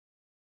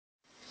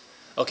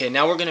Okay,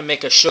 now we're going to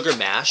make a sugar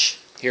mash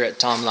here at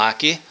Tom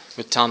Lackey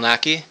with Tom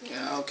Lackey.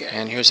 Yeah, okay.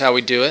 And here's how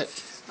we do it.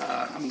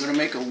 I'm going to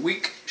make a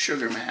weak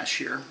sugar mash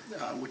here,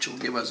 which will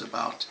give us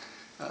about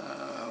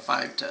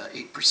 5 to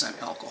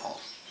 8% alcohol.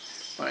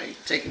 By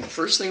taking the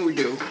first thing we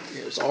do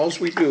is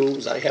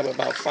I have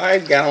about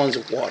 5 gallons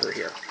of water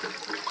here.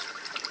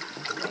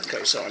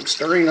 Okay, so I'm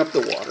stirring up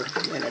the water,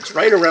 and it's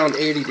right around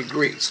 80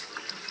 degrees,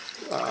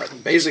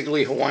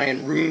 basically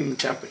Hawaiian room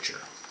temperature.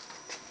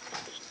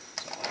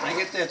 So when I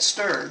get that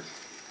stirred,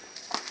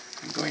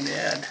 I'm going to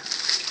add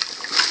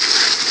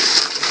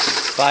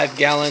 5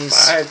 gallons,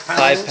 5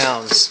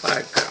 pounds.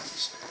 5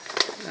 pounds.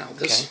 Now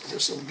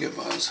this will give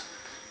us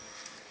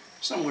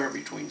somewhere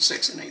between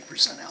 6 and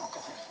 8%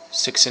 alcohol.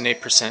 6 and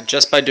 8%,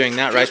 just by doing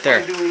that right there.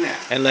 Just by doing that.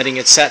 And letting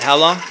it set how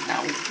long?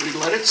 Now we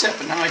let it set,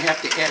 but now I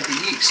have to add the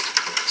yeast.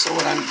 So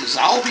when I'm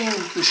dissolving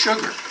the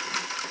sugar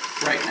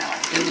right now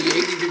in the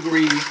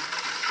 80-degree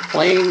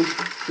plain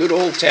good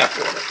old tap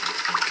water.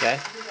 Okay.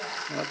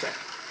 Okay.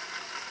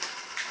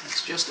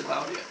 That's just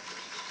about it.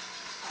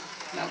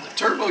 Now the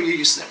turbo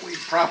yeast that we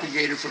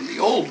propagated from the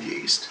old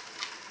yeast,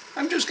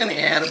 I'm just going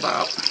to add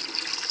about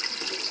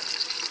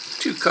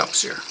 2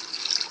 cups here.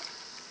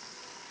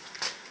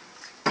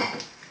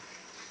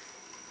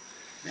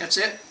 That's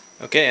it.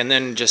 Okay, and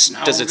then just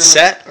Now does it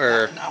set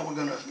or? Now we're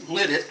going to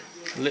lid it.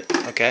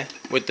 Okay,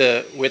 with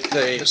the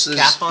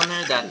cap on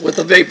there, that with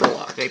the vapor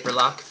lock. Vapor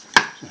lock.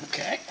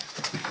 Okay.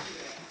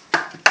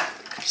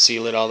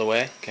 Seal it all the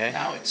way. Okay.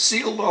 Now it's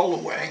sealed all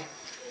the way.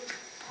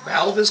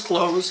 Valve is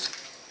closed.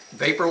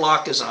 Vapor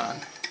lock is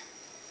on.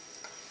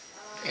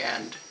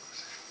 And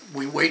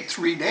we wait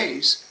 3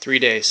 days. 3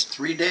 days.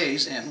 3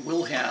 days, and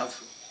we'll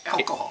have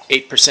alcohol.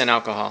 8%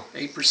 alcohol.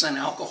 8%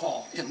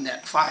 alcohol in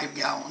that 5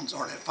 gallons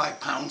or that 5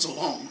 pounds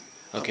alone.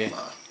 Okay.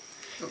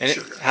 Of and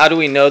sugar. How do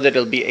we know that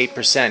it'll be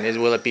 8%?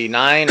 Will it be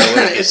 9 or will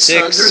it be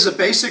 6? There's a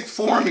basic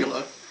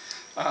formula.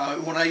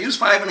 When I use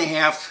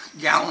 5.5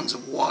 gallons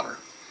of water,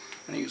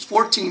 and I use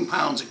 14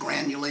 pounds of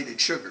granulated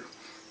sugar,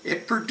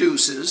 it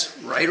produces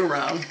right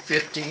around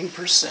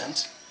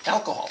 15%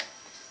 alcohol.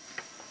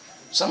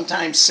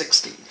 Sometimes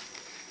 16.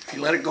 If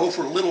you let it go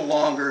for a little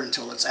longer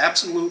until it's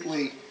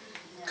absolutely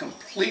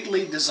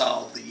completely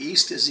dissolved, the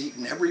yeast has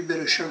eaten every bit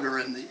of sugar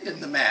in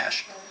the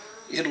mash,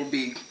 it'll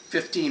be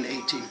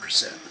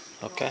 15-18%.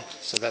 Okay,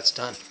 so that's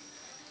done.